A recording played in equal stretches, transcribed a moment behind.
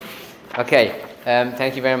Okay,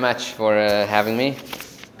 thank you very much for having me.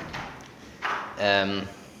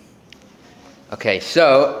 Okay,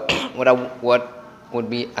 so what would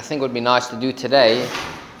be nice to do today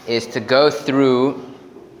is to go through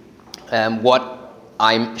what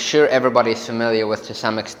I'm sure everybody is familiar with to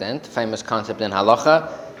some extent, famous concept in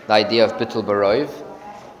Halacha, the idea of Bitul Baroiv,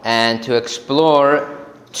 and to explore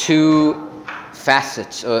two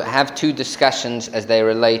facets, or have two discussions as they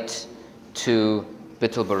relate to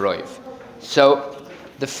Bitul Baroiv. So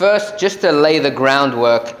the first, just to lay the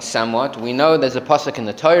groundwork somewhat, we know there's a pasuk in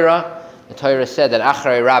the Torah. The Torah said that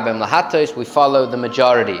Achrei Rabim Lahatos, we follow the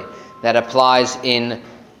majority. That applies in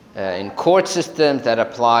court systems, that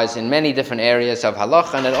applies in many different areas of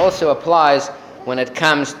halacha, and it also applies when it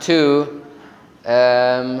comes to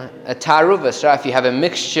a taruvas, right? If you have a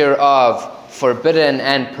mixture of forbidden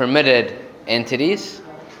and permitted entities,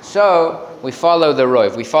 so we follow the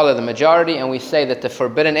roiv, we follow the majority, and we say that the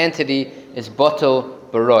forbidden entity is Bitul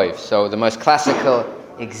Baroiv. So the most classical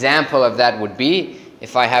example of that would be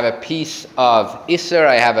if I have a piece of Isser,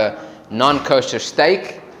 I have a non-kosher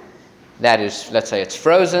steak that is, let's say it's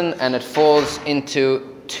frozen, and it falls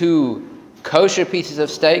into two kosher pieces of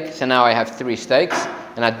steak, so now I have three steaks,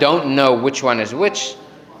 and I don't know which one is which.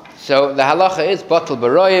 So the halacha is Bitul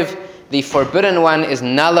Baroiv, the forbidden one is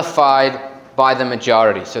nullified by the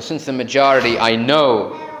majority. So since the majority I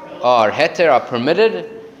know are heter, are permitted,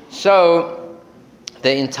 so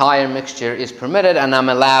the entire mixture is permitted and I'm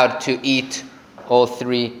allowed to eat all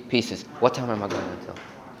three pieces. What time am I going until?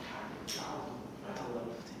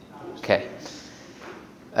 Okay.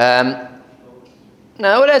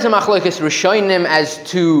 Now, there's a machlokes rishonim as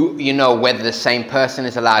to, whether the same person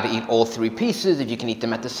is allowed to eat all three pieces, if you can eat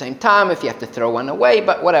them at the same time, if you have to throw one away,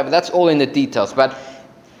 but whatever, that's all in the details. But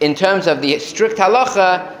in terms of the strict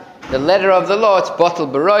halacha, the letter of the law, it's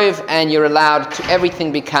Bitul Baroiv, and you're allowed to,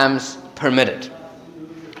 everything becomes permitted.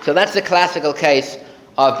 So that's the classical case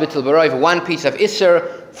of Bitul Baroiv, one piece of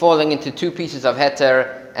Isser falling into two pieces of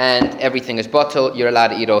Heter, and everything is Bitul, you're allowed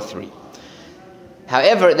to eat all three.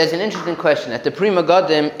 However, there's an interesting question. At the Prima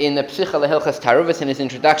Godim, in the Psicha LeHilchas Taruvas, in his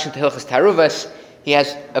introduction to Hilchas Taruvas, he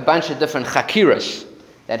has a bunch of different chakiras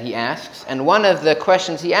that he asks, and one of the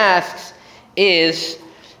questions he asks is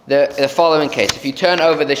the following case. If you turn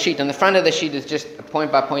over the sheet, on the front of the sheet is just a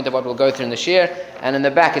point by point of what we'll go through in the shir, and in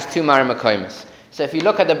the back is two Mara Makoimis. So if you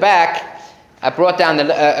look at the back, I brought down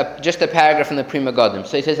just a paragraph from the Prima Godim.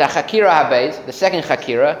 So he says, "Chakira habeis," the second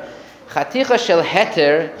chakira, "Chaticha shel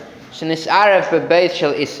heter shenis'arev bebeis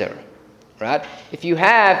shel iser." Right? If you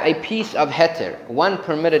have a piece of heter, one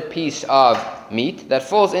permitted piece of meat that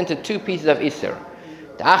falls into two pieces of iser,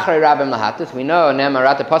 the achrei rabim lahatos, we know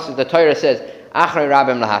Nemarat the pasuk the Torah says achrei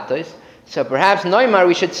rabim lahatos. So perhaps Neymar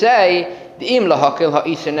we should say the im lahakil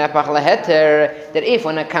ha'iser nepach laheter, that if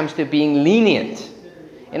when it comes to being lenient,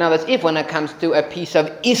 in other words, if when it comes to a piece of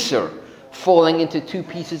iser falling into two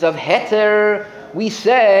pieces of heter, we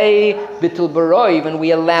say Bitul Baroiv and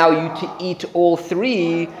we allow you to eat all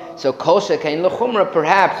three. So kol shekein l'chumra,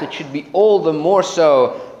 perhaps it should be all the more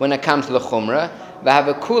so when it comes to l'chumra.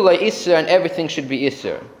 V'havakula iser, and everything should be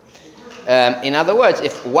iser. In other words,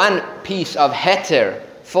 if one piece of heter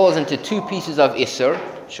falls into two pieces of iser,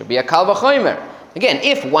 it should be a kal v'chomer. Again,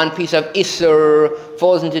 if one piece of Isser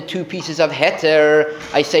falls into two pieces of Heter,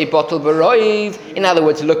 I say Bitul Baroiv. In other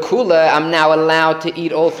words, L'kula, I'm now allowed to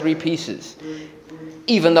eat all three pieces.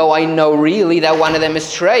 Even though I know really that one of them is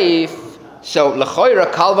Treif. So,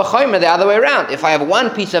 L'choira, Kal V'chomer, the other way around. If I have one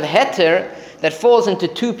piece of Heter that falls into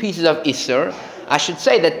two pieces of Isser, I should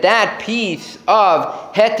say that that piece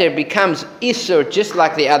of Heter becomes Isser just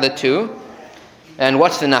like the other two. And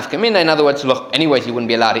what's the nafkamina? In other words, look, anyways, you wouldn't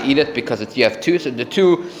be allowed to eat it because you have two. So the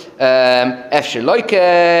two, efshir loike,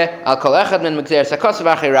 al kol echad min megzer sakos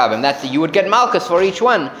v'achei rabim. That's you would get malchus for each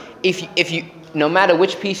one. If you, no matter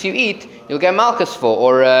which piece you eat, you'll get malchus for.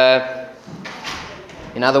 Or,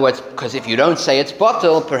 in other words, because if you don't say it's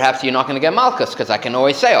Bitul, perhaps you're not going to get malchus, because I can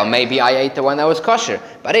always say, oh, maybe I ate the one that was kosher.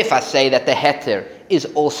 But if I say that the heter is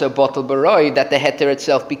also Bitul Baroiv, that the heter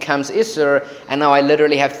itself becomes Isser, and now I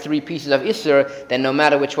literally have three pieces of Isser, then no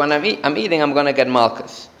matter which one I'm eating, I'm going to get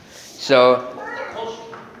malchus. So,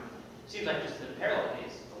 seems like just a parallel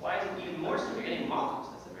case, but why is it even more so if you're getting malchus?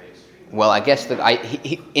 That's a very extreme. Well, I guess that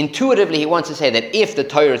intuitively he wants to say that if the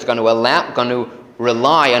Torah is going to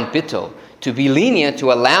rely on Bitul to be lenient,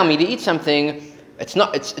 to allow me to eat something, it's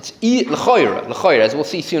l'choira, as we'll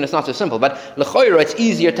see soon, it's not so simple, but l'choira, it's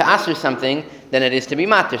easier to aser something than it is to be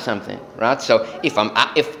matter something, right? So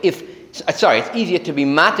it's easier to be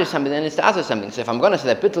matter something than it is to aser something. So if I'm going to say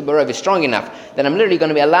that Bitul Baroiv is strong enough, then I'm literally going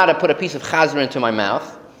to be allowed to put a piece of chazra into my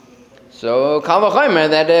mouth. So kal v'chomer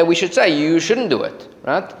that we should say you shouldn't do it,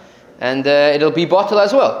 right? And it'll be Bitul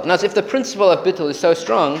as well. Now, if the principle of Bitul is so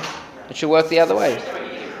strong, it should work the other way. That's why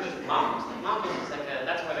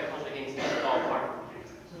the culture gains fall apart.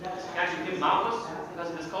 You actually give malchus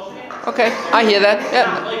because of this culture gain. Okay, I hear that.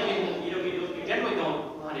 Yeah. You generally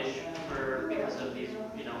don't punish because of these,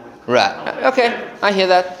 Right. Okay, I hear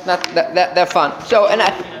that. That's fun. So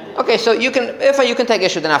so you can take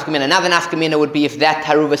issue with the nafkamina. Now the nafkamina would be if that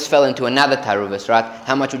taruvus fell into another taruvus, right?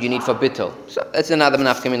 How much would you need for bitul? So that's another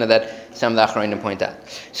nafkamina that some of the achronim point out.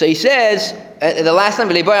 So he says the last time,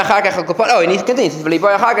 and he continues,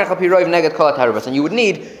 and you would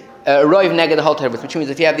need a roiv neged the whole taruvus, which means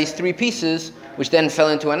if you have these three pieces, which then fell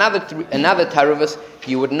into another taruvus,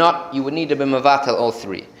 you would need to be mavatal all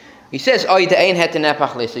three. He says, so he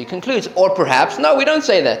concludes, or perhaps, no, we don't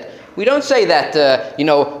say that. We don't say that, the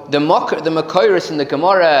Makoiris in the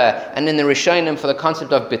Gemara and in the Rishonim for the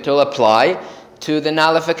concept of Bitul apply to the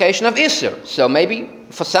nullification of Isser. So maybe,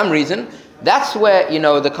 for some reason, that's where,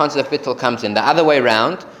 the concept of Bitul comes in. The other way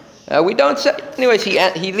around, we don't say. Anyways,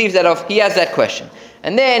 he leaves that off. He has that question.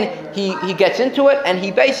 And then he gets into it, and he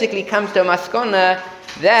basically comes to a maskona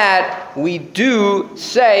that we do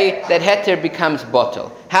say that heter becomes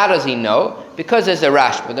Bitul. How does he know? Because there's a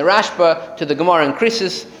Rashba. The Rashba to the Gemara in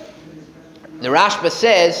Krisis, the Rashba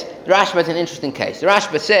is an interesting case. The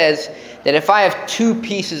Rashba says that if I have two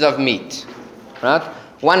pieces of meat, right,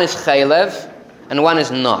 one is chaylev and one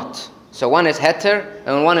is not. So one is heter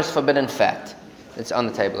and one is forbidden fat. It's on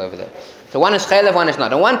the table over there. So one is chaylev, one is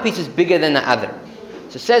not. And one piece is bigger than the other.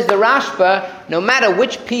 So says the Rashba, no matter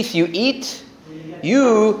which piece you eat,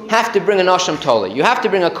 you have to bring an osham toli. You have to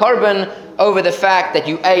bring a korban over the fact that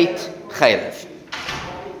you ate chaylev.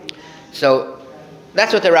 So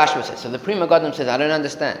that's what the Rashba says. So the Prima Godim says, I don't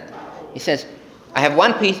understand. He says, I have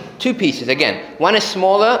two pieces. Again, one is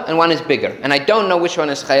smaller and one is bigger. And I don't know which one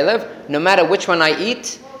is chaylev. No matter which one I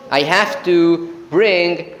eat, I have to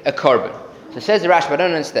bring a korban. So says the Rashba, I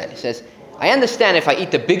don't understand. He says, I understand if I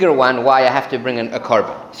eat the bigger one, why I have to bring a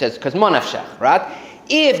korban. He says, because monafshach, right?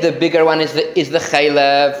 If the bigger one is the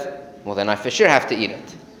chaylev, well then I for sure have to eat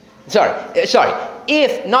it. Sorry.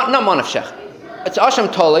 If, not monafshach. It's Asham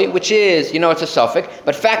Toli, which is, it's a suffix,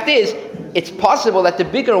 but fact is, it's possible that the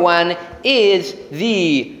bigger one is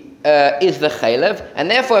the chaylev, and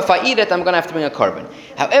therefore if I eat it, I'm going to have to bring a korban.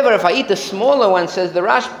 However, if I eat the smaller one, says the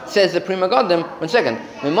Prima Godim,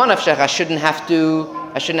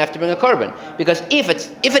 I shouldn't have to bring a korban, because if it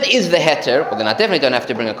is the heter, well then I definitely don't have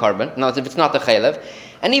to bring a korban. No, if it's not the chaylev,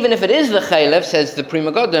 and even if it is the chaylev, says the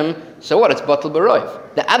Prima Godim, so what? It's Bitul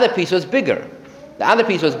B'roiv. The other piece was bigger. So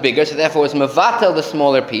therefore it's mevatel the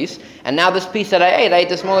smaller piece, and now this piece that I ate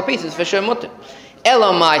the smaller piece, is for sure mutter.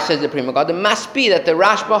 Elamai, says the Prima Godim, must be that the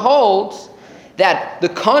Rashba holds that the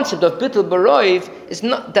concept of Bitul B'roiv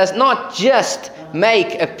does not just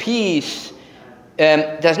make a piece,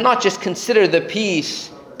 does not just consider the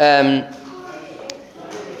piece, the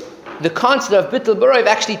concept of Bitul B'roiv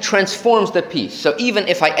actually transforms the piece. So even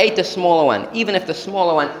if I ate the smaller one, even if the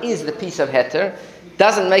smaller one is the piece of heter,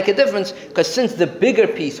 doesn't make a difference, because since the bigger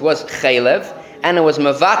piece was chaylev and it was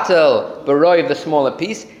mevatel b'roiv, the smaller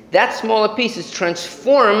piece, that smaller piece is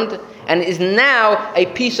transformed and is now a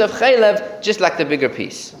piece of chaylev, just like the bigger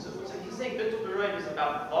piece. So he's saying Bitul B'roiv is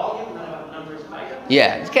about volume, not about numbers of items?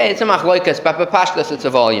 Yeah, okay, it's a machloikas, but b'pashtos it's a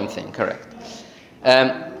volume thing, correct.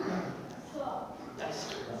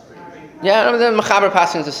 Yeah, the Mechaber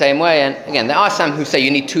passing is the same way, and again, there are some who say you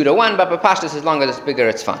need 2-1, but b'pashtos, as long as it's bigger,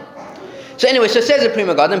 it's fine. So anyway, so says the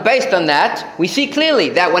Prima Godim, based on that, we see clearly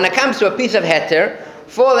that when it comes to a piece of heter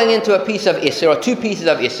falling into a piece of Isser, or two pieces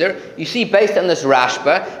of Isser, you see based on this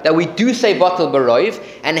Rashba, that we do say Bitul B'roiv,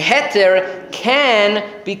 and heter can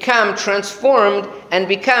become transformed and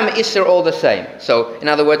become Isser all the same. So, in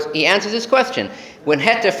other words, he answers this question. When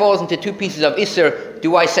heter falls into two pieces of Isser,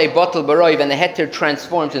 do I say Bitul B'roiv and the heter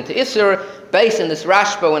transforms into Isser? Based on this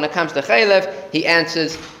Rashba, when it comes to Chaylev, he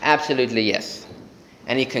answers absolutely yes.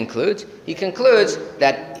 And he concludes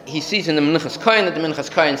that he sees in the Minchas Kohen that the Minchas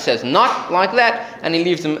Kohen says not like that, and he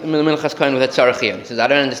leaves the Minchas Kohen with a tzarachiyah. He says, I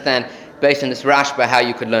don't understand, based on this Rashba, how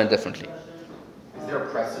you could learn differently. Is there a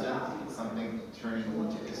precedent in something turning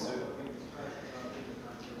into Isser?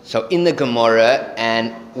 So in the Gemara,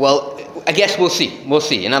 and well, I guess we'll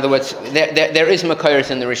see. In other words, there is Makoiris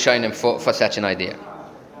in the Rishonim for such an idea.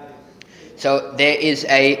 So there is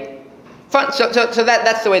a fun. So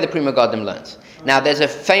that's the way the Prima Godim learns. Now there's a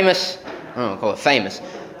famous, I don't call it famous.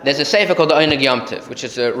 There's a sefer called the Oineg Yom Tov, which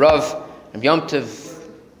is a Rav Yom Tov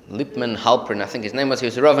Lipman Halpern, I think his name was. He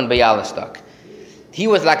was a Rav in Bialystok. He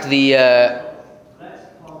was like the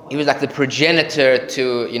he was like the progenitor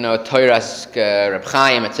to, Torah's Rabbi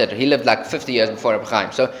Chaim, etc. He lived like 50 years before Rabbi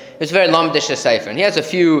Chaim. So it's very lamdish sefer. And he has a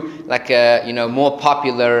few, more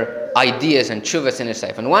popular ideas and tshuvas in his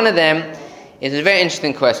sefer. And one of them is a very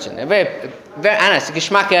interesting question. A very, very honest,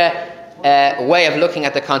 geschmacke way of looking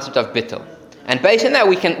at the concept of Bitul. And based on that,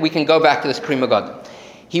 we can go back to this Pri Megadim.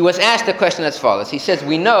 He was asked a question as follows. He says,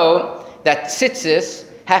 we know that tzitzis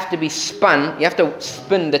have to be spun. You have to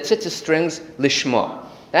spin the tzitzis strings lishma.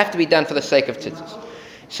 They have to be done for the sake of tzitzis.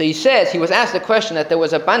 So he says, he was asked a question that there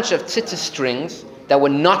was a bunch of tzitzis strings that were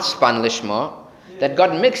not spun lishma, that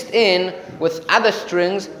got mixed in with other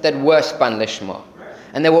strings that were spun lishma.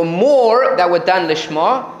 And there were more that were done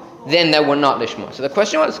lishma than that were not lishma. So the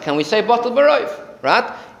question was, can we say Bitul Barov? Right?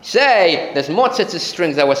 Say, there's more tzitzis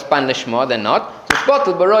strings that were spun lishma than not. So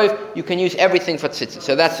Bitul Barov, you can use everything for tzitzis.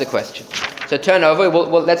 So that's the question. So turn over,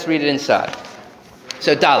 let's read it inside.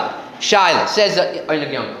 So Dal. Shaila says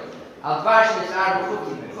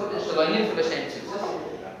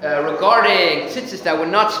regarding tzitzis that were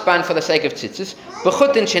not spun for the sake of tzitzis,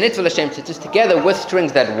 together with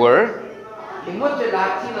strings that were,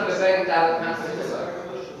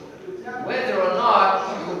 whether or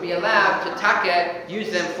not you would be allowed to use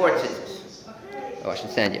them for tzitzis. I should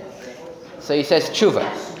stand you. So he says tshuva.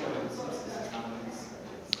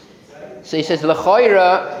 So he says,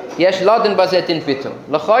 L'choira, yesh ladin bazet din bitul.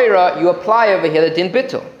 L'choira, you apply over here the din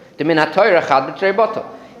bitul. The min ha-Torah chad b'trei botel.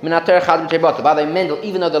 Min ha-Torah chad b'trei botel. By the Mendel,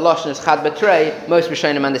 even though the lashon is chad b'trei, most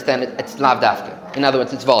Rishonim understand it's lav dafka. In other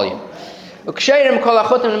words, it's volume. U'ksheirim kol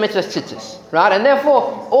achotim l'mitzvahs tzitzis. Right? And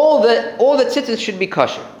therefore, all the tzitzis should be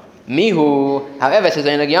kosher. Mihu, however, says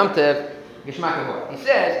Ein Yom Tov, Geshmakah. He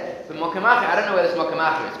says, the Mokamacher, I don't know where this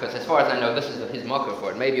Mokamacher is, because as far as I know, this is his Mokah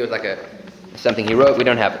for it. Maybe it was like something he wrote, we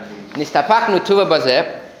don't have it. Nistapaknu tuva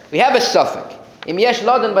bazeh, we have a suffix. Im yesh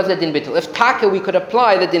ladan bazeh din bitul. If taka, we could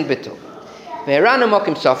apply the din bitul. Ve'eranu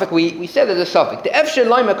mokim suffix, we said there's a suffix. The efsher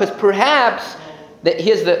loima, because perhaps,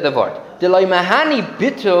 here's the word. The loimahani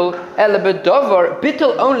bitul ele bedover,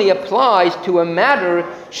 bitul only applies to a matter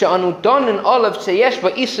she'anu donin olav seyesh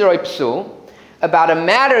ba isur psul, about a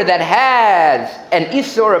matter that has an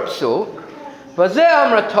isur psul. Bazeh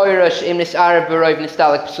amra Torah she'im nis'arev b'roiv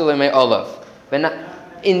nistalek psul emei olav.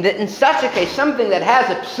 In such a case, something that has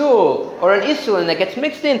a psul or an isul and that gets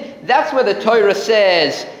mixed in, that's where the Torah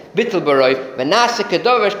says bitul baroy v'nase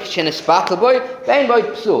kedovesh k'shenispatel boy vein boy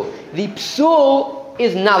psul. The psul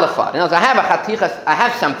is nullified. In other words, I have a chatichas, I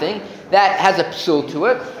have something that has a psul to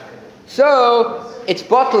it, so it's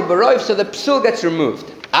bitul baroy, so the psul gets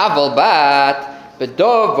removed. Aval bat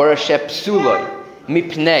bedover she psuloi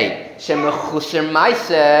mipnei shemechuser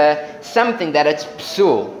ma'aseh, something that it's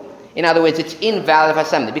psul. In other words, it's invalid for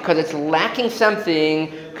something because it's lacking something,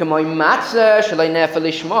 like matzah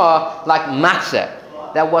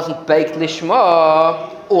that wasn't baked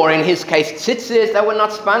lishma, or in his case, tzitzis that were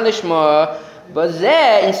not spun lishma. But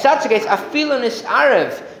there, in such a case, afilun is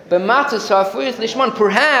arev, but matzah safuyis lishma.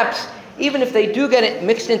 Perhaps, even if they do get it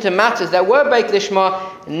mixed into matzahs that were baked lishma,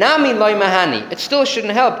 nami loy mahani, it still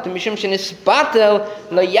shouldn't help. Mishum shenispatel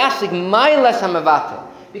lo yasig mailas hamavatel,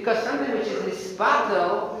 because something which is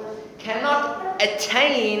nispatel cannot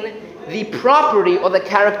attain the property or the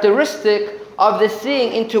characteristic of the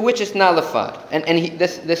thing into which it's nullified.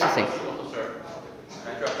 This is the thing.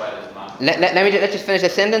 Let's just finish the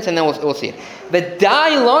sentence and then we'll see it.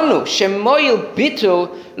 V'dai lanu shemoil bitul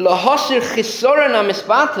lahosir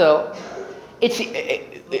chisoranamispatel.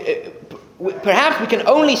 Perhaps we can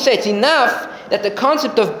only say it's enough that the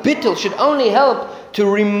concept of bitul should only help to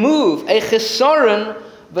remove a chisoran,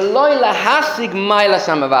 but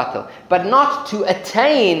not to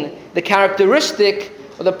attain the characteristic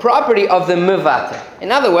or the property of the mivatel.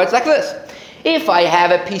 In other words, like this. If I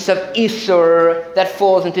have a piece of isur that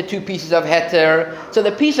falls into two pieces of heter, so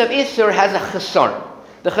the piece of isur has a chesaron.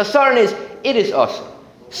 The chesaron is, it is usur.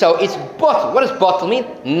 So it's bottle. What does bottle mean?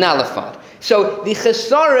 Nullified. So the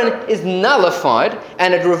chesaron is nullified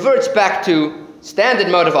and it reverts back to standard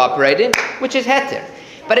mode of operating, which is heter.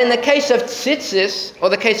 But in the case of tzitzis, or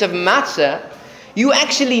the case of matzah, you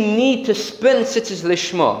actually need to spin tzitzis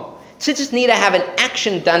lishma. Tzitzis need to have an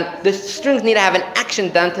action done, the strings need to have an action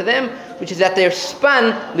done to them, which is that they're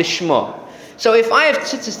spun lishma. So if I have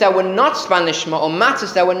tzitzis that were not spun lishma, or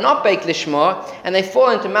matzahs that were not baked lishma, and they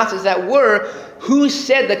fall into matzahs that were, who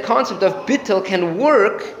said the concept of bitul can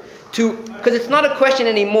work to, because it's not a question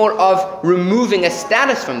anymore of removing a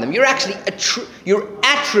status from them. You're actually you're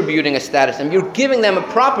attributing a status to them. You're giving them a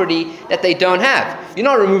property that they don't have. You're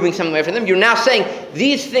not removing something away from them. You're now saying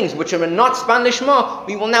these things which are not span lishma,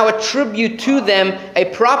 we will now attribute to them a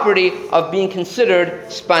property of being considered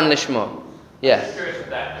span lishma. Yeah. I'm just curious if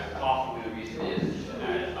that often the reason is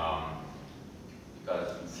that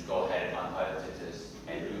because you go ahead and untie the tzitzis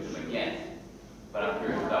and do them again. But I'm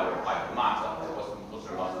curious if that would apply to matzah. What's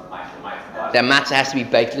the matzah? That matzah has to be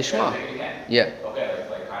baked lishma. Yeah. Okay,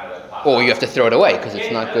 like kind of like. Or you have to throw it away because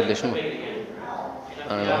it's not good lishma. I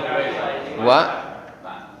don't know. What?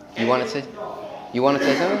 You want to say? You want to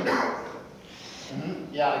say something?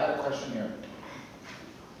 Mm-hmm. Yeah, I got a question here.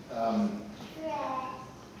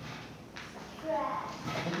 I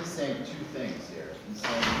think he's saying two things here. He's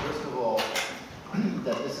saying, first of all,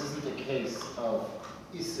 that this isn't a case of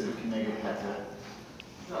Isur Kineged Heter.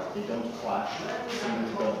 They don't clash.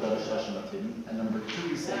 And number two,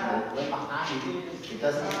 he's saying that it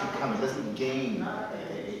doesn't gain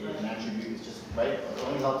an attribute. It's just, right? It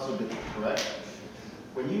only helps you a bit, correct?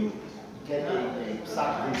 When you get a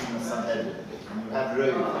psak din from the sunhead, and you have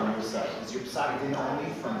Reu on your side, is your psak din only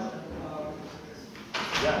from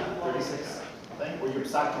 36 thing? Or your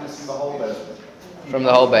psak din is from the whole base? From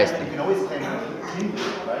the whole base. You can always claim Hindu,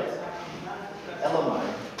 right? Elamai,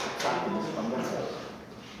 psak din is from one side.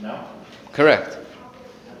 No? Correct.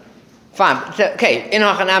 Fine. Okay. In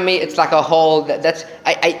Hachanami, it's like a whole. It's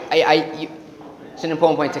an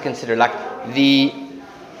important point to consider. Like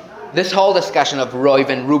this whole discussion of Roiv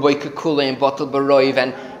and Ruboy Kukule and Bitul Baroiv,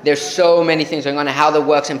 and there's so many things going on and how that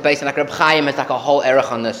works in base. And like Rabbi Chaim has like a whole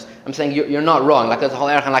erech on this. I'm saying you're not wrong. Like there's a whole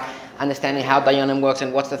erech on like understanding how Dayanim works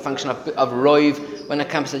and what's the function of Roiv when it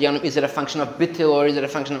comes to Dayanim. Is it a function of Bitul or is it a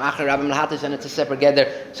function of Achar Rabbim Lahatis and it's a separate gather?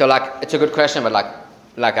 So like it's a good question, but like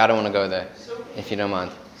I don't want to go there, if you don't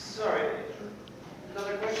mind. Sorry.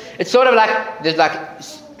 Another question? It's sort of like there's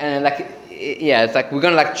it's like we're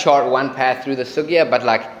gonna like chart one path through the sugya, but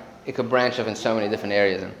like it could branch off in so many different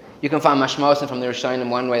areas, and you can find mashmosim from the Rishonim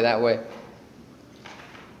one way, that way.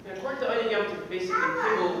 Yeah, according to Einig Yom Tov, basically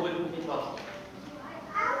people wouldn't be possible.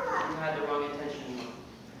 You had the wrong intention.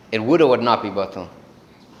 It would or would not be batul.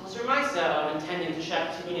 Was there my set of intending to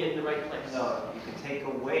check to mean it in the right place? No, you can take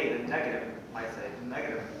away the negative. I say the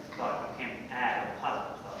negative thought, you can't add a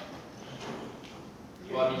positive thought.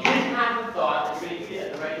 Well, you didn't have the thought that you're going to eat it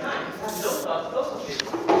at the right time. You have no thought, it's also true.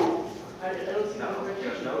 I don't see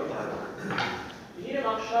There's no thought. You need a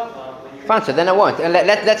machshava when you're... Fine, so then I won't. And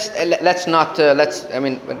let's not go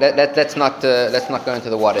into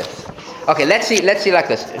the what ifs. Okay, let's see like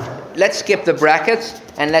this. Let's skip the brackets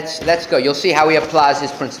and let's go. You'll see how he applies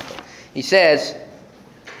his principle. He says,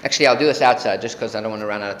 actually I'll do this outside just because I don't want to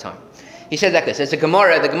run out of time. He says like this. There's a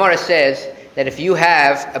Gemara. The Gemara says that if you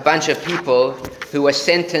have a bunch of people who are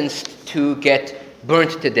sentenced to get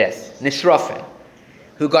burnt to death, nisrofen,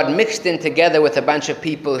 who got mixed in together with a bunch of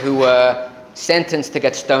people who were sentenced to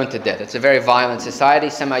get stoned to death. It's a very violent society.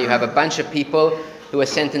 Somehow you have a bunch of people who are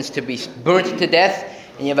sentenced to be burnt to death,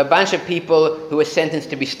 and you have a bunch of people who are sentenced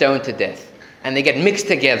to be stoned to death. And they get mixed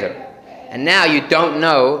together. And now you don't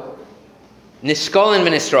know Niskolin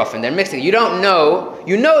and Nisrofen, they're mixed together. You don't know.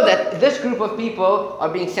 You know that this group of people are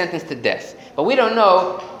being sentenced to death, but we don't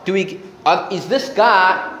know. Is this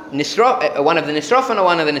guy one of the Nisrofen or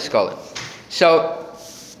one of the Niskolin? So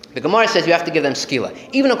the Gemara says you have to give them skila,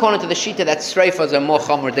 even according to the shita that streifas are more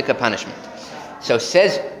chom or dika punishment. So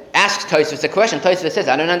asks Tosfos a question. Tosfos says,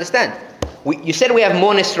 I don't understand. You said we have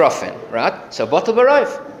more Nisrofen, right? So Bitul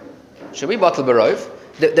Barov. Should we Bitul Barov?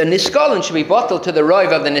 The Niskolin should be bottled to the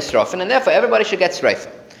Roiv of the Nisrofen, and therefore everybody should get Sreifa.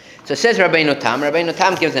 So says Rabbeinu Tam. Rabbeinu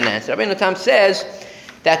Tam gives an answer. Rabbeinu Tam says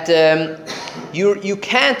that you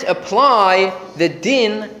can't apply the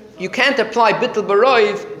din, you can't apply Bitul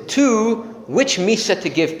Baroiv to which Misa to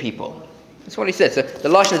give people. That's what he says. So the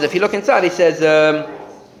Lashon is, if you look inside, he says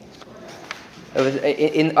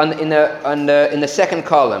in the second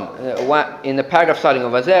column, in the paragraph starting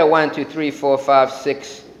over there, 1, 2, 3, 4, 5,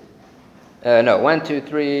 6. 1, 2,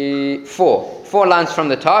 3, 4. 4 lines from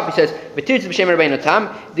the top. He says,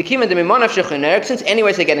 since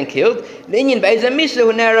anyways they're getting killed, with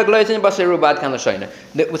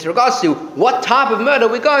regards to what type of murder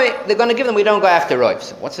they're going to give them, we don't go after roiv.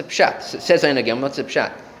 So what's the pshat? Says again, what's the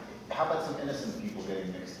pshat? How about some innocent people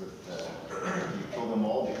getting mixed with, you kill them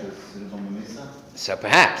all because it's on the misa? So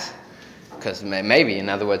perhaps. Because maybe, in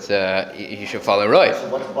other words, you should follow roiv. So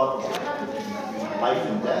what's about life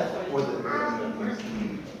and death, or the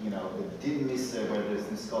din misa where there's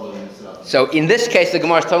niskolim and nisraf? So in this case, the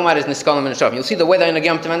Gemara is talking about is niskolim and nisraf. You'll see the way the Einig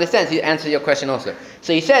Yom Tov understands. He answers your question also.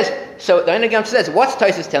 So he says, so the Einig Yom Tov says, what's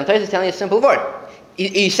Tosfos telling? Tosfos is telling you a simple word.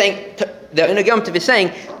 He's saying, the Einig Yom Tov is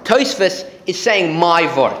saying, Tosfos is saying my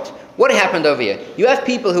word. What happened over here? You have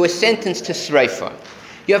people who are sentenced to sreifa.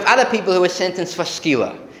 You have other people who are sentenced for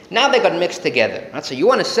skila. Now they got mixed together. Right? So you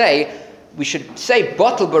want to say, we should say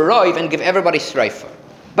Bitul Baroiv and give everybody sreifa.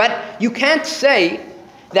 But you can't say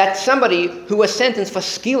that somebody who was sentenced for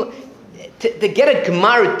skil, to get a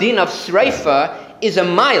gemar din of sreifa is a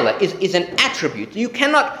mila, is an attribute. You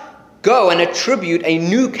cannot go and attribute a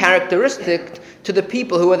new characteristic to the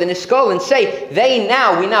people who are the niskol and say, we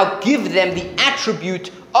now give them the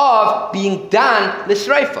attribute of being dan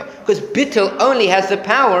l'sreifa. Because Bitul only has the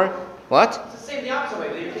power, what? It's the same the opposite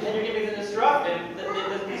way. Then you're giving the nisraf, and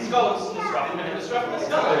the skull is nisraf, and the nisraf and the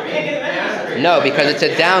skull. You can't give them any. No, because it's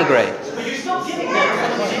a downgrade. But you're still giving them.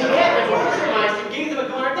 You're giving them a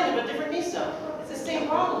gemar din, but different misa. It's the same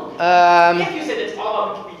problem. If you said it's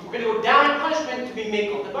all about, we're going to go down in punishment to be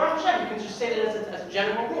makel. The Baruch Hashem, you can just say that as a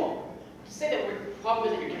general rule. To say that the problem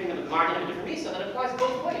is that you're giving them a gemar din and a different misa, that applies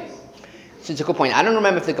both ways. So it's a good point. I don't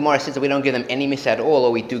remember if the Gemara says that we don't give them any misa at all,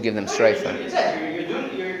 or we do give them streifa. It says you're doing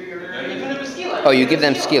it with skila. Oh, you give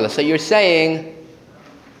them skila. So you're saying,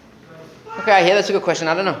 okay, I hear that's a good question.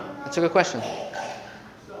 I don't know. That's a good question.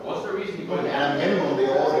 What's the reason you put it At a minimum, they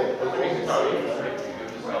all get.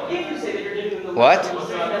 If you say that you're giving them the What?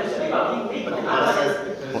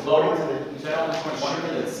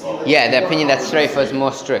 Yeah, the opinion that streifa is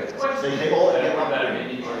more strict. So they all get. I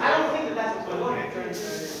don't think that that's what's going on.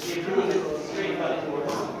 The opinion is straight about it more.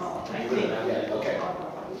 I think. Okay.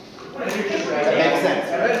 That makes sense.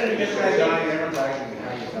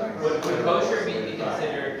 Would kosher be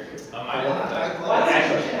considered a minor?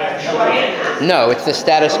 No, it's the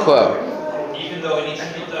status quo. Even though it needs to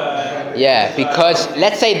be the... Yeah, because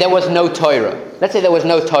let's say there was no Torah.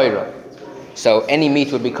 So any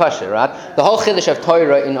meat would be kosher, right? The whole chiddush of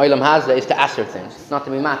Torah in Olam Hazeh is to aser things, not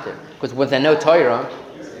to be matir. Because with there no Torah,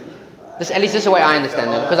 at least this is the way I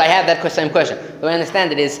understand it, because I had that same question. The way I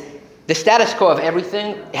understand it is, the status quo of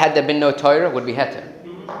everything, had there been no Torah, would be heter,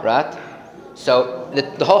 right? So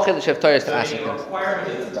the whole chiddush of Torah is to aser The things.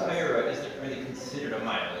 requirement of the Torah isn't really considered a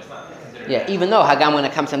minor. It's not considered Yeah, even though Hagam, when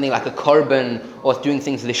it comes to something like a korban, or doing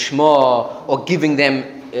things lishma, or giving them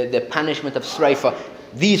the punishment of sreifa,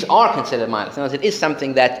 these are considered minors. In other words, it is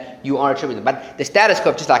something that you are attributed. But the status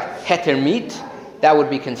quo of just like heter meat, that would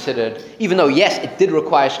be considered, even though yes, it did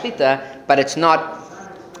require shchita, but it's not.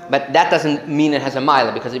 But that doesn't mean it has a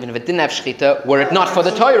mila, because even if it didn't have shchita, were it not for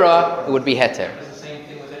the Torah, it would be heter. It's the same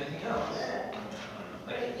thing with anything else.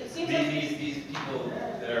 Like these people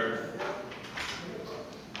that are...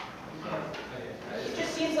 It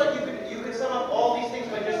just seems like you could sum up all these things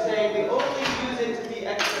by just saying we only use it to be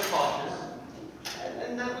extra cautious,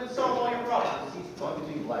 and that would solve all your problems. It's all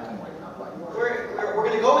between black and white, not black and white. We're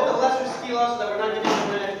going to go with the lesser skila so that we're not giving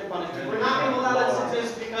them an extra punishment. We're not going to allow that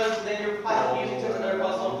sentence because then you're possibly using sentence that are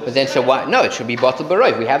possible. But then, so why? No, it should be batul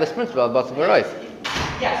b'roiv. We have this principle of batul b'roiv.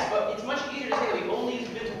 Yes, but it's much easier to say that we only use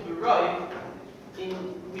bitul b'roiv.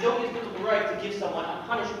 We don't use bitul b'roiv to give someone a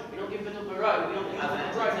punishment. We don't give bitul b'roiv. We don't use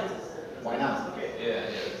bitul b'roiv. Why not?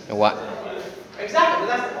 Yeah. What? Exactly,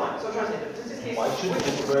 but that's the point. So I'm trying to say, but in this case, Why shouldn't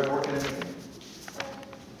the bird work in anything?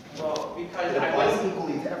 well, because It applies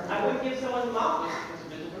equally to everyone. I wouldn't give someone the mouth because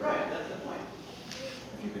of bitul b'roiv. That's the point.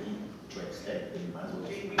 If you could eat, drink steak, then you might as well.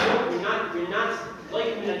 We're not like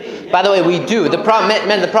in By the way, we do. The problem,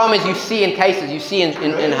 man, the problem is you see in cases, you see in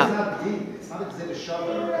It's how. not deep. It's not a zit of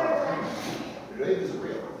shava or a It is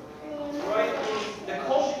real. Right? The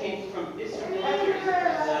culture came from Israel.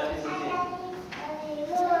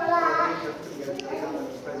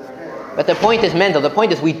 But the point is, Mendel, the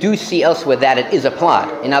point is we do see elsewhere that it is applied.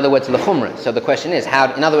 In other words, l'chumra. So the question is,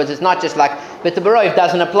 how? In other words, it's not just like, but the baroiv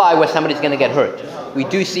doesn't apply where somebody's going to get hurt. We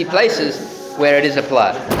do see places where it is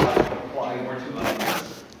applied.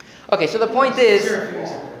 Okay, so the point is,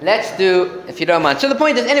 let's do, if you don't mind. So the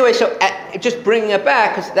point is, anyway, so just bringing it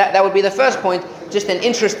back, because that would be the first point, just an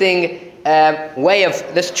interesting way of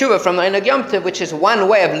this tshuva from the Einog Yom Tov, which is one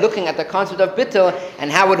way of looking at the concept of Bitul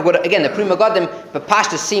and how it would, again, the Prima Godim, the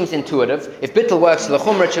Pashtus seems intuitive. If Bitul works,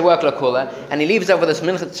 l'chumra, it should work l'kula, and he leaves over this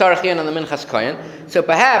Minchas Tzarachion and the Minchas Kohen. So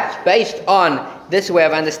perhaps, based on this way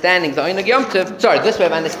of understanding the Einog Yom Tov, this way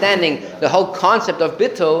of understanding the whole concept of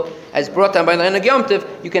Bitul, as brought down by the Einog Yom Tov,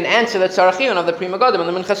 you can answer the Tzarachion of the Prima Godim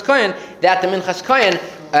and the Minchas Kohen, that the Minchas Kohen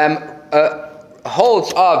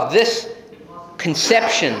holds of this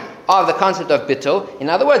conception of the concept of Bitul. In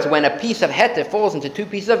other words, when a piece of heter falls into two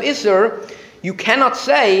pieces of Isur, you cannot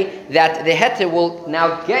say that the heter will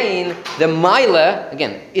now gain the mila.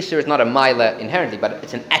 Again, Isur is not a mila inherently, but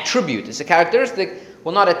it's an attribute, it's a characteristic,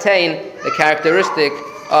 will not attain the characteristic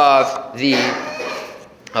of the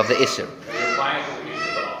Isur.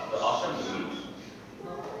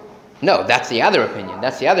 No, that's the other opinion.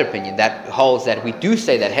 That holds that we do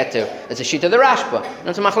say that heter is a sheet of the Rashba. And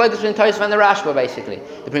it's a machlokes between Tosfos and the Rashba, basically.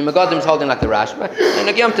 The Prima Godim is holding like the Rashba, and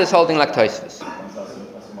the Yom Tov is holding like Tosfos.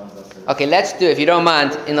 Okay, let's do, if you don't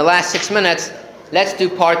mind, in the last 6 minutes, let's do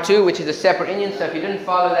part 2, which is a separate inyan. So if you didn't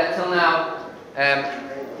follow that till now,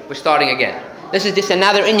 we're starting again. This is just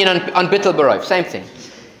another inyan on Bitul Barov, same thing.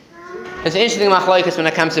 There's an interesting machlokes when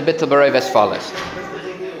it comes to Bitul Barov as follows.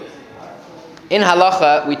 In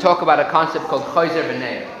halacha, we talk about a concept called choizer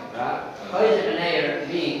v'neir. Right? Choizer v'neir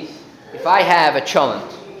means if I have a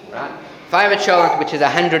cholent, right? If I have a cholent which is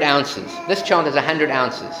 100 ounces, this cholent is 100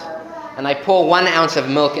 ounces, and I pour 1 ounce of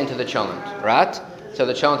milk into the cholent, right? So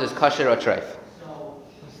the cholent is kosher or treif?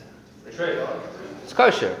 It's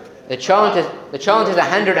kosher. The cholent is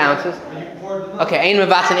 100 ounces. Okay, ein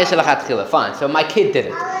mevatzen iser lachatchila. Fine. So my kid did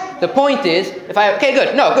it. The point is, good. I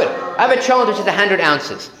have a cholent which is 100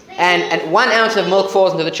 ounces, and 1 ounce of milk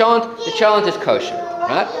falls into the cholent is kosher,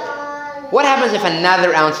 right? What happens if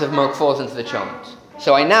another ounce of milk falls into the cholent?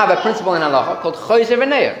 So I now have a principle in halacha called choizer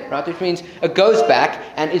v'neir, right? Which means it goes back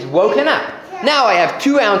and is woken up. Now I have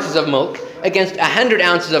 2 ounces of milk against 100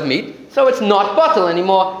 ounces of meat, so it's not bottle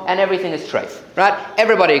anymore, and everything is treif, right?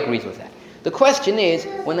 Everybody agrees with that. The question is,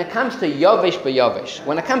 when it comes to yavish b'yavish,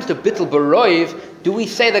 when it comes to bitul b'roiv, do we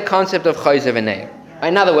say the concept of choizer v'neir?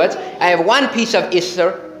 In other words, I have one piece of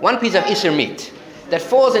isser meat that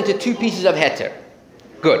falls into 2 pieces of heter.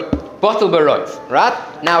 Good. Bottle b'roiv, right?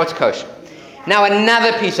 Now it's kosher. Now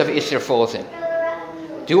another piece of isser falls in.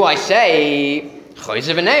 Do I say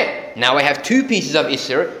choizer v'neir? Now I have 2 pieces of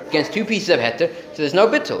isser against 2 pieces of heter, so there's no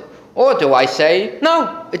bitul. Or do I say,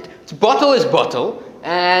 no, it's bottle is bottle,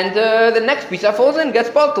 and the next piece that falls in gets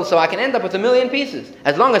bottle, so I can end up with 1,000,000 pieces,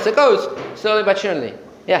 as long as it goes slowly but surely.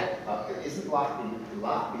 Yeah? Isn't lach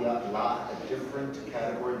a different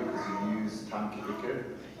category because you use tam k'ikr?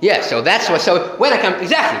 Yeah, so that's what. So when it comes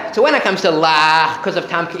So when it comes to lach, because of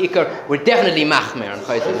tam k'ikr, we're definitely machmer on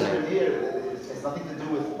choizer v'neir. It has nothing to do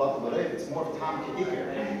with batal b'reif. It's more of tam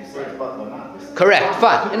k'ikr. And you say it's batal b'nat. Correct,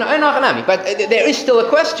 fine. But there is still a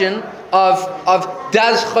question of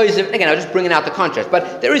does choizer, again, I'm just bringing out the contrast,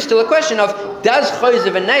 but there is still a question of does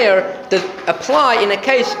choizer v'neir apply in a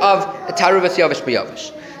case of a taruvas yavish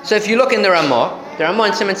b'yavish. So if you look in the Ramah in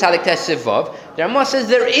Siman Tzadik Tes Siv Vav, the Ramah says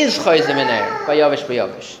there is choizer v'neir by yavish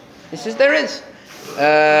b'yavish. He says there is.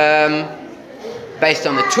 Based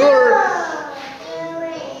on the Torah,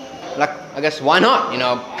 like, I guess why not?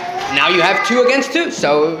 Now you have 2 against 2,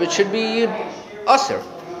 so it should be Osir.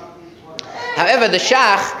 However, the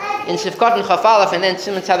Shach in Sivkot and Chafalaf and then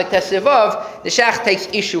Siman Tzadik Tes Siv Vav, the Shach takes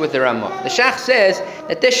issue with the Ramah. The Shach says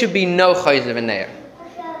that there should be no choizer v'neir.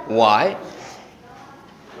 Why?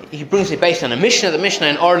 He brings it based on a Mishnah. The Mishnah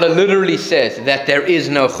in Orla literally says that there is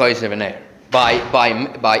no choizer v'neir by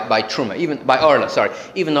Truma, even by Orla. Sorry,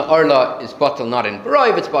 even though Orla is bottle not in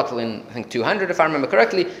Baroiv, it's bottle in I think 200 if I remember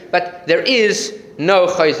correctly. But there is no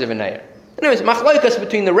choizer v'neir. Anyways, machlokas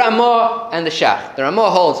between the Ramah and the Shach. The Ramah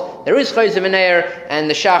holds there is choizer v'neir, and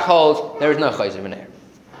the Shach holds there is no choizer v'neir.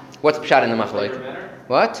 What's pshat in the machlokas?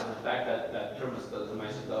 What? The fact that Trumas does the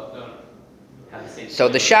Maisa don't have the same. So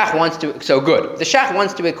the Shach wants to. So good. The Shach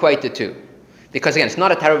wants to equate the 2, because again, it's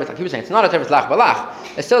not a taruvas like he was saying. It's not a taruvas lach balach.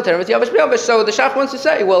 It's still a taruvas yavish b'yavish. So the Shach wants to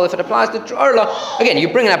say, well, if it applies to Orla, again,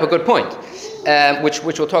 you're bringing up a good point, which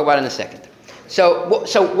we'll talk about in a second. So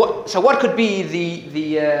what could be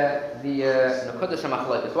the Nakudas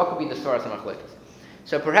HaMachlokas? What could be the Soras HaMachlokas?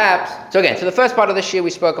 So the first part of this year we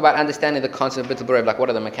spoke about understanding the concept of Bitul B'Rev, like what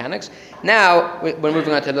are the mechanics. Now we're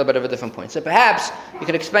moving on to a little bit of a different point. So perhaps you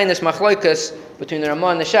could explain this Machlokas between the Ramah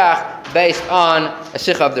and the Shach based on a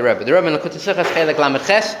Sikha of the Rebbe. The Rebbe in Nakudas Sikha Chelek Lamed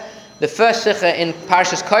Ches, the first Sikha in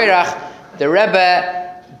Parshas Koirach, the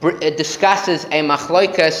Rebbe discusses a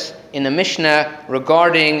Machlokas in the Mishnah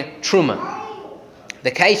regarding Truma. The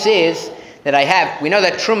case is that we know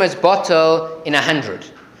that Truma is bottle in 100.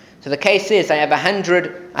 So the case is I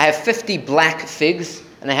have 50 black figs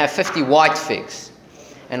and I have 50 white figs.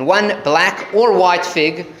 And one black or white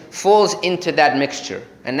fig falls into that mixture.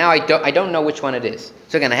 And now I don't know which one it is.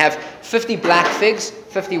 So again, I have 50 black figs,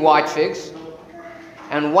 50 white figs,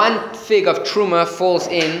 and one fig of Truma falls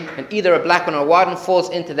in, and either a black one or a white one falls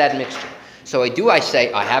into that mixture. So I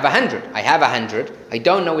say, I have 100. I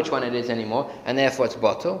don't know which one it is anymore, and therefore it's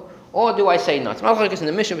bottle. Or do I say not? It's Malchus in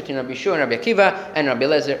the Mishnah between Rabbi Shua and Rabbi Akiva, and Rabbi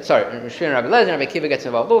Lezer, Rabbi Shua and Rabbi Lezer, and Rabbi Akiva gets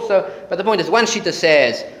involved also. But the point is, one Shita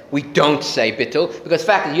says, we don't say Bitul, because the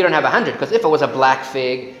fact is you don't have 100, because if it was a black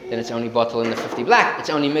fig, then it's only bottle in the 50 black. It's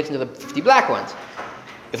only mixed into the 50 black ones.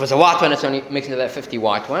 If it was a white one, it's only mixed into the 50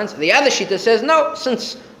 white ones. The other Shita says, no,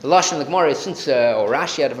 since the Lashon the Gemara is or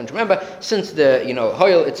Rashi, I don't remember, since the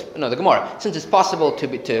Hoyle, the Gemara, since it's possible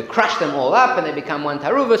to crush them all up and they become one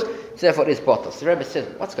taruvas, so therefore it is bottles. The Rebbe says,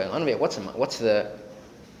 what's going on here? What's the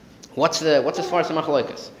What's the Svaras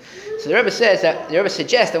Machlokas? So the Rebbe suggests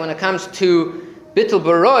that when it comes to Bitul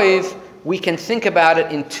Baroiv, we can think about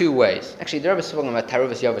it in two ways. Actually, the Rebbe is talking about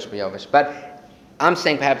Taruvas Yovish B'Yovish, but I'm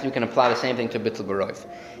saying perhaps we can apply the same thing to Bitul Baroiv.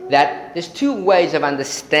 That there's two ways of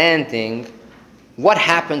understanding what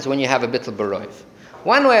happens when you have a Bitul Baroiv.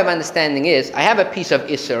 One way of understanding is, I have a piece of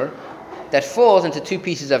Isser that falls into two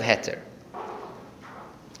pieces of Heter.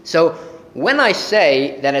 So, when I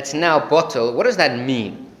say that it's now Bitul, what does that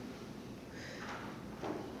mean?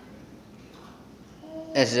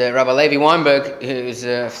 As Rabbi Levi Weinberg, who's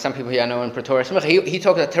some people here I know in Torah, he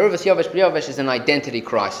talks about Teruvas Yovish B'Yovish is an identity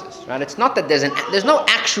crisis. Right? It's not that there's no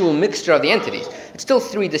actual mixture of the entities. It's still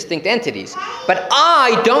three distinct entities. But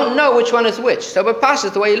I don't know which one is which. So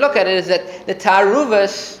B'Pashas, the way you look at it is that the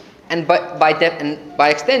Taruvas, and by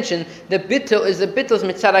extension, the Bitul is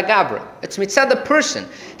Mitzad HaGavra. It's Mitzad the person.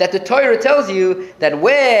 That the Torah tells you that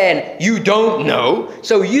when you don't know,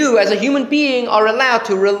 so you as a human being are allowed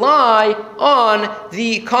to rely on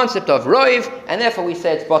the concept of Roiv, and therefore we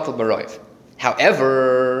say it's Batal Baroiv.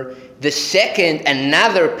 However, the second,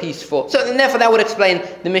 another piece falls. So and therefore that would explain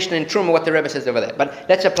the Mishnah in Truma, what the Rebbe says over there. But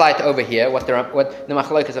let's apply it to over here, what the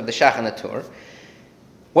Machlokas of the Shach and the Torah.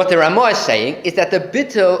 What the Ramah is saying is that the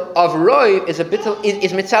Bitul of Roiv is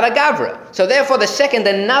Mitzad HaGavra. So therefore the second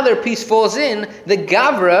another piece falls in, the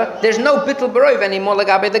Gavra, there's no Bitul Baroiv anymore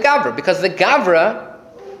Lagabe the Gavra, because the Gavra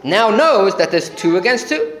now knows that there's 2 against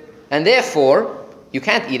 2. And therefore you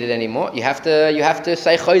can't eat it anymore. You have to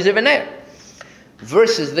say Choyzer V'Ner.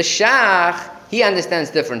 Versus the Shach, he understands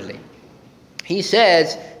differently. He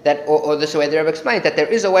says that, or this way the Rebbe explained, that there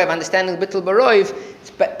is a way of understanding Bitul Baroiv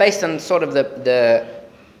based on sort of the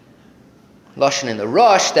Lashon in the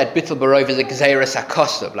Rosh, that Bitul Baroiv is a Gzeiras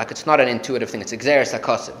HaKosav. Like it's not an intuitive thing, it's a Gzeiras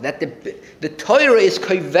HaKosav. That the Torah is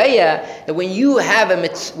koveya, that when you have a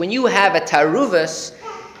Taruvas,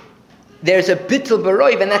 there's a Bitul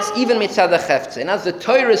Baroiv, and that's even Mitzad HaCheftzah. And as the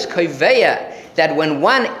Torah is koveya, that when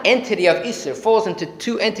one entity of Isser falls into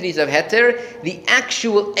 2 entities of Heter, the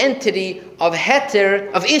actual entity of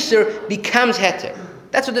Heter, of Isser, becomes Heter.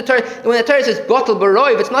 That's what the Torah, when the Torah says Batal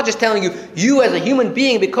Baroiv, it's not just telling you as a human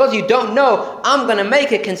being, because you don't know, I'm going to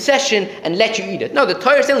make a concession and let you eat it. No, the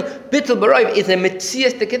Torah is telling you, Bitul Baroiv is a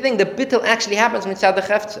mitziastic thing. The Bitul actually happens mitzad the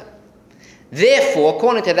Cheftzah. Therefore,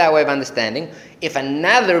 according to that way of understanding, if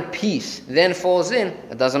another piece then falls in,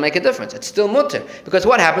 it doesn't make a difference. It's still mutter. Because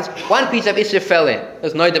what happens? One piece of Isser fell in.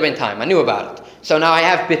 There's no debate time. I knew about it. So now I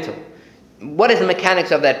have Bitul. What is the mechanics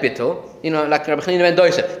of that Bitul? Like Rabbi Shlomo ben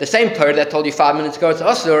Doisa, the same Torah that told you 5 minutes ago it's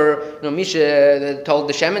Asur, Misha told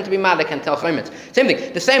the Shemin to be Malik and tell Chometz. Same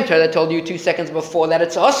thing. The same Torah that told you 2 seconds before that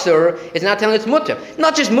it's Asur is now telling it's Mutter.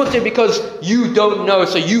 Not just Mutter because you don't know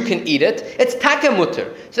so you can eat it. It's Taka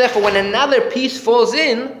Mutter. So therefore when another piece falls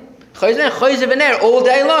in, Choyzer all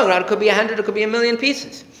day long, right? It could be 100, it could be 1,000,000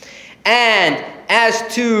 pieces. And as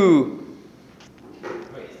to...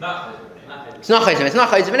 It's not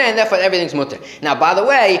Chayzer, and therefore everything's mutter. Now, by the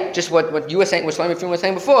way, just what you were saying, what Shlomo was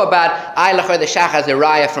saying before about the Shach has a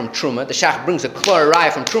raya from Truma. The Shach brings a klor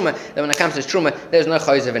raya from Truma. That when it comes to Truma, there's no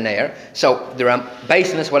Chayzer v'neir. So,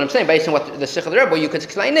 based on this, what I'm saying, based on what the Sikh of the Rebbe, you could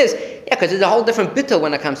explain is, because there's a whole different Bitul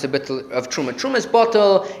when it comes to Bitul of Truma. Truma's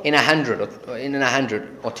bottle in 100 or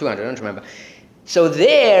 200, I don't remember. So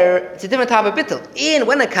there, it's a different type of Bitul. And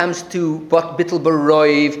when it comes to Bitul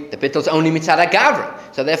Baroiv, the Bitul's only Mitzad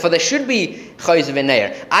HaGavra. So therefore there should be Choyzer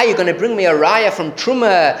v'Neir. Are you going to bring me a raya from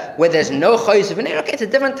Truma where there's no Choyzer v'Neir? Okay, it's a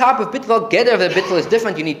different type of Bitul. Gather of the Bitul is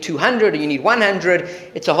different. You need 200 or you need 100.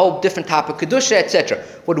 It's a whole different type of Kedusha, etc.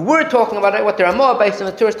 What we're talking about, what the Ramah based on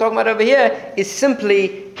the Torah is talking about over here, is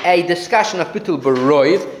simply a discussion of Bitul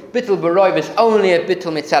Baroiv. Bitul Baroiv is only a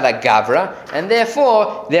Bitul Mitzad HaGavra, and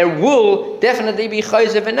therefore there will definitely be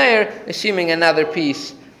Choyzer v'Neir, assuming another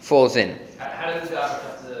piece falls in. How does the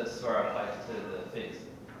Svara apply to the figs?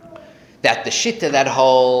 That the Shitta, that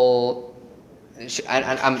whole...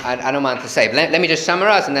 I don't mind to say, but let me just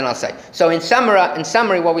summarize and then I'll say. So in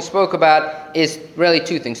summary, what we spoke about is really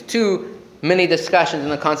 2 things. 2 mini discussions on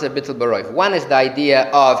the concept of Bitul Baroiv. One is the idea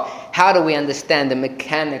of how do we understand the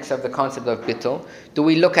mechanics of the concept of Bitul? Do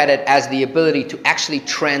we look at it as the ability to actually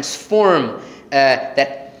transform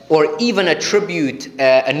that, or even attribute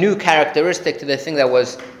a new characteristic to the thing that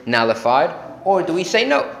was nullified? Or do we say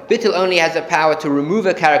no? Bitul only has the power to remove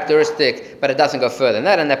a characteristic, but it doesn't go further than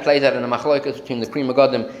that, and that plays out in a machlokas between the Pri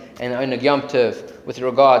Megadim and Einig Yom Tov with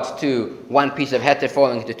regards to one piece of heter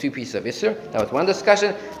falling into 2 pieces of Isser. That was one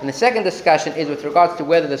discussion. And the second discussion is with regards to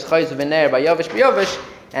whether there's Choyzer v'Neir by Yovish b'Yovish,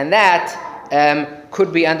 and that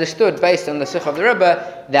could be understood based on the Sikh of the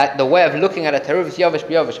Rebbe, that the way of looking at a Teruvas Yovish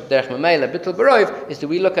b'Yovish, Derech Mamela, Bitul Baroiv, is that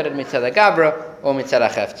we look at it Mitzad HaGavra, or mitzad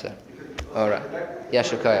hachefza. All right.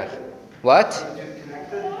 Yasher koyach. What?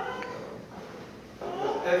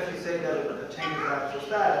 If you say that it changes actual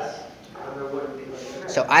status, then there wouldn't be like.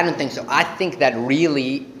 So I don't think so. I think that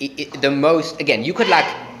really the most, again, you could like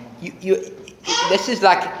this is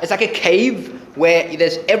like, it's like a cave where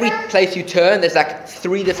there's every place you turn, there's like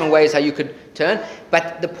 3 different ways how you could turn.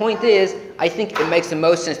 But the point is, I think it makes the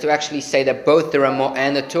most sense to actually say that both the Ramah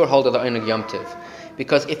and the Tur hold of the Oneg Yom Tov.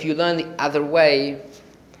 Because if you learn the other way,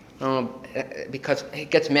 because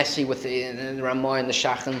it gets messy with the Ramah and the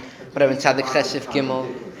Shachan, whatever, in Tzadik Chesef Gimel.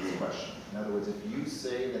 Question. In other words, if you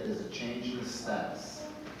say that there's a change in the status,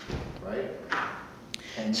 right?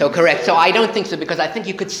 So correct. So I don't think so, because I think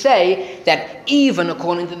you could say that even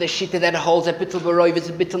according to the Shita that holds that Bitul B'Roiv is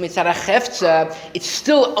a Bitul Mitzad HaChefza, it's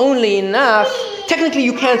still only enough. Technically,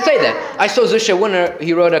 you can't say that. I saw Zusha Winner,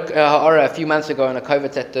 he wrote a few months ago in a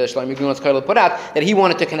kovetz that Shlomo Chaim Kesselman put out, that he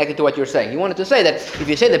wanted to connect it to what you're saying. He wanted to say that if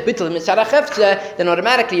you say that Bitul Mitzad HaChefza, then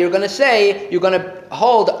automatically you're going to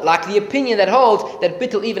hold like the opinion that holds that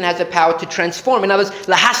Bitul even has the power to transform. In other words,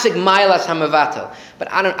 lahasig mailas hamavatel.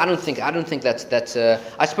 But I don't think that's.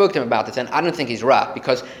 I spoke to him about this, and I don't think he's right,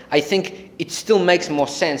 because I think it still makes more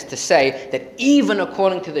sense to say that even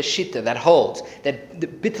according to the Shita that holds that the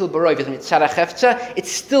Bitul B'Roiv is mitzad hachefza,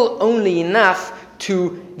 it's still only enough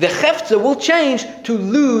to, the chefza will change to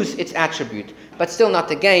lose its attribute, but still not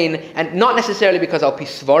to gain, and not necessarily because al pi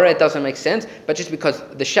svara it doesn't make sense, but just because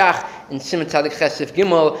the Shach in Siman Tzadik Chesef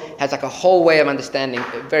Gimel has like a whole way of understanding,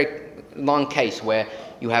 a very long case where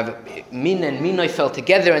you have min and minoi fell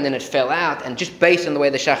together and then it fell out, and just based on the way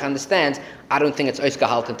the Shach understands, I don't think it's ois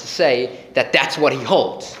gehalten to say that that's what he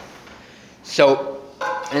holds. So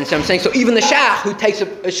I'm saying, so even the Shach, who takes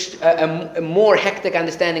a more hectic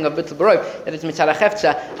understanding of Bitul B'Roiv, that it's mitzad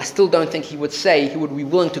hachefza, I still don't think he would be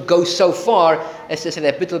willing to go so far as to say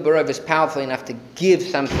that Bitul B'Roiv is powerful enough to give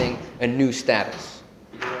something a new status.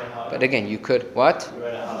 But again, you could, what?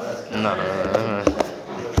 No.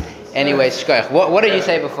 Anyway, Shkoyach, what did you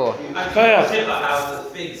say before? How the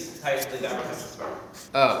figs tightly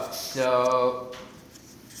got so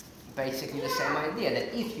basically the same idea,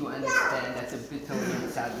 that if you understand that the Bitul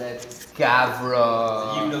mitzad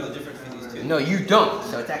Gavra... You know the difference between these two? No, you don't,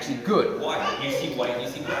 so it's actually good. Why? You see white, you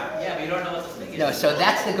see black. Yeah, but you don't know what the thing is. No, so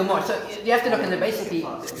that's the Gemara. So you have to look in basically, I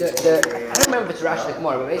don't remember if it's Rashi the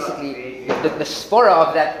Gemara, but basically the spora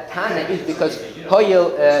of that Tana is because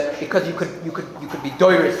because you could be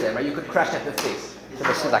doiris them, right? You could crash at the figs. So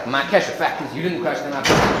this is like my cash. The fact is you didn't crash them out.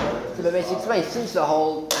 So the basic explains, since the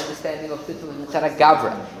whole understanding of Bitul is mitzad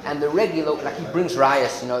Gavra, and the regular, like he brings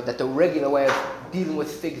rayas, that the regular way of dealing with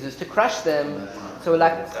figs is to crush them. So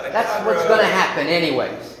like that's what's going to happen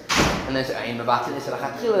anyways. And there's there's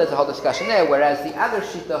a whole discussion there. Whereas the other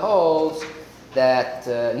shita holds that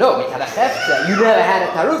no, mitzad hachefza, you never had a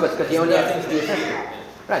tarubas because you only had to do a system.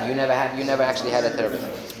 Right? You never actually had a tarubas.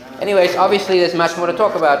 Anyways, obviously there's much more to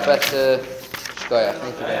talk about, but thank you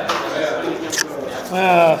very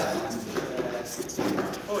much.